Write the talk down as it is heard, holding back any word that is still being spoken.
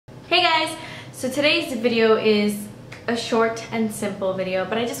Hey guys, so today's video is a short and simple video,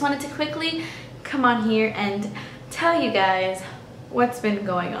 but I just wanted to quickly come on here and tell you guys what's been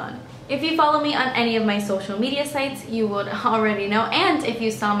going on. If you follow me on any of my social media sites, you would already know, and if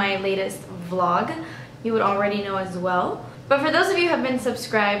you saw my latest vlog, you would already know as well. But for those of you who have been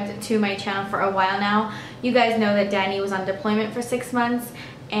subscribed to my channel for a while now, you guys know that Danny was on deployment for 6 months,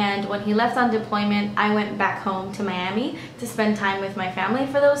 and when he left on deployment, I went back home to Miami to spend time with my family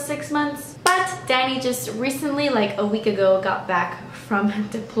for those 6 months. But Danny just recently, like a week ago, got back from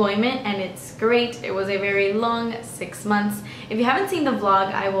deployment, and it's great. It was a very long 6 months. If you haven't seen the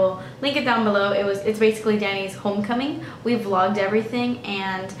vlog, I will link it down below. It's basically Danny's homecoming. We vlogged everything,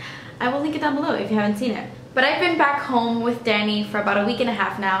 and I will link it down below if you haven't seen it. But I've been back home with Danny for about a week and a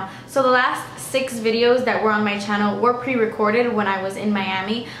half now. So the last 6 videos that were on my channel were pre-recorded when I was in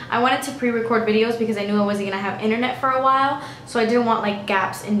Miami. I wanted to pre-record videos because I knew I wasn't gonna have internet for a while. So I didn't want like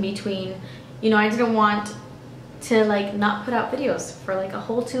gaps in between. You know, I didn't want to like not put out videos for like a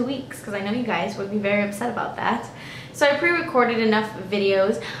whole 2 weeks because I know you guys would be very upset about that. So I pre-recorded enough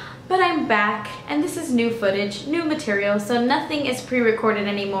videos. But I'm back and this is new footage, new material, so nothing is pre-recorded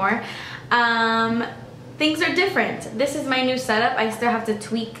anymore. Things are different. This is my new setup. I still have to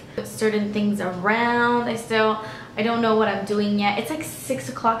tweak certain things around. I don't know what I'm doing yet. It's like 6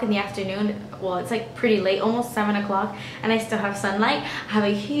 o'clock in the afternoon. Well, it's like pretty late, almost 7 o'clock, and I still have sunlight. I have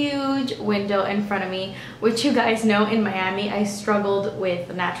a huge window in front of me, which you guys know in Miami, I struggled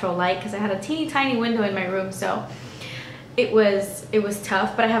with natural light because I had a teeny tiny window in my room, so it was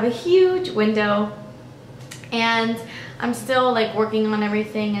tough. But I have a huge window, and I'm still like working on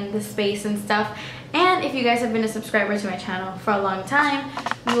everything and the space and stuff. And if you guys have been a subscriber to my channel for a long time,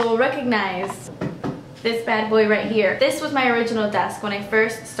 you will recognize this bad boy right here. This was my original desk when I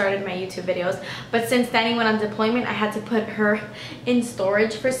first started my YouTube videos, but since Danny went on deployment, I had to put her in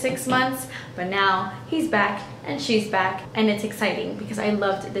storage for 6 months. But now he's back and she's back, and it's exciting because I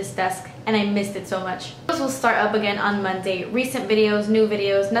loved this desk and I missed it so much. Those will start up again on Monday. Recent videos, new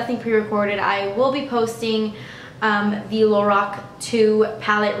videos, nothing pre-recorded. I will be posting the Lorac 2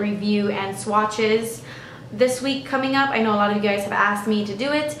 palette review and swatches this week coming up. I know a lot of you guys have asked me to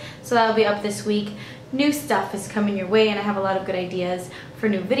do it, so that'll be up this week. New stuff is coming your way, and I have a lot of good ideas for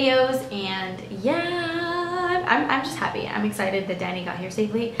new videos, and yeah, I'm just happy. I'm excited that Danny got here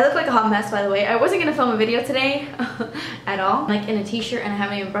safely. I look like a hot mess, by the way. I wasn't gonna film a video today at all. I'm like in a t-shirt and I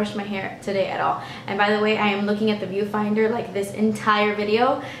haven't even brushed my hair today at all. And by the way, I am looking at the viewfinder like this entire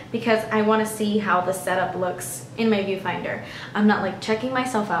video because I want to see how the setup looks in my viewfinder. I'm not like checking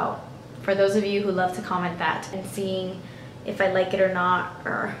myself out, for those of you who love to comment that, and seeing if I like it or not,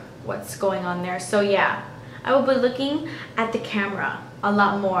 or what's going on there. So yeah, I will be looking at the camera a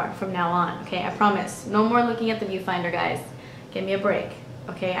lot more from now on, okay? I promise. No more looking at the viewfinder, guys. Give me a break,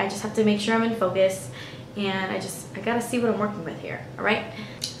 okay? I just have to make sure I'm in focus, and I gotta see what I'm working with here, all right?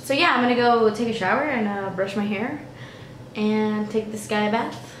 So yeah, I'm gonna go take a shower and brush my hair and take this guy a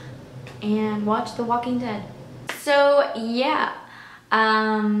bath and watch The Walking Dead. So yeah,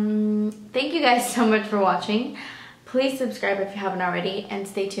 thank you guys so much for watching. Please subscribe if you haven't already, and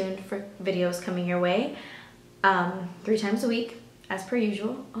stay tuned for videos coming your way 3 times a week, as per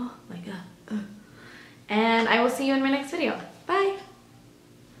usual. Oh my god. And I will see you in my next video. Bye.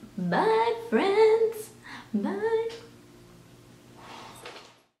 Bye, friends. Bye.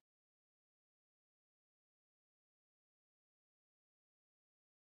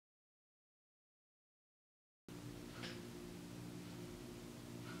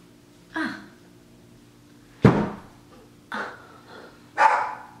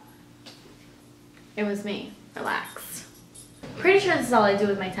 It was me. Relax. Pretty sure this is all I do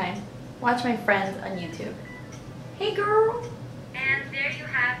with my time. Watch my friends on YouTube. Hey girl! And there you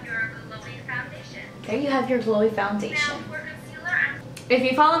have your glowy foundation. There you have your glowy foundation. Now for concealer, if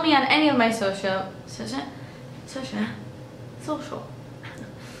you follow me on any of my social.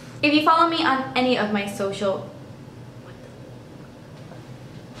 If you follow me on any of my social.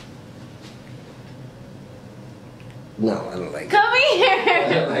 No, I don't like it. Come here! I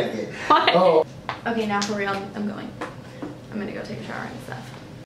don't like it. What? Oh. Okay, now for real, I'm going. I'm gonna go take a shower and stuff.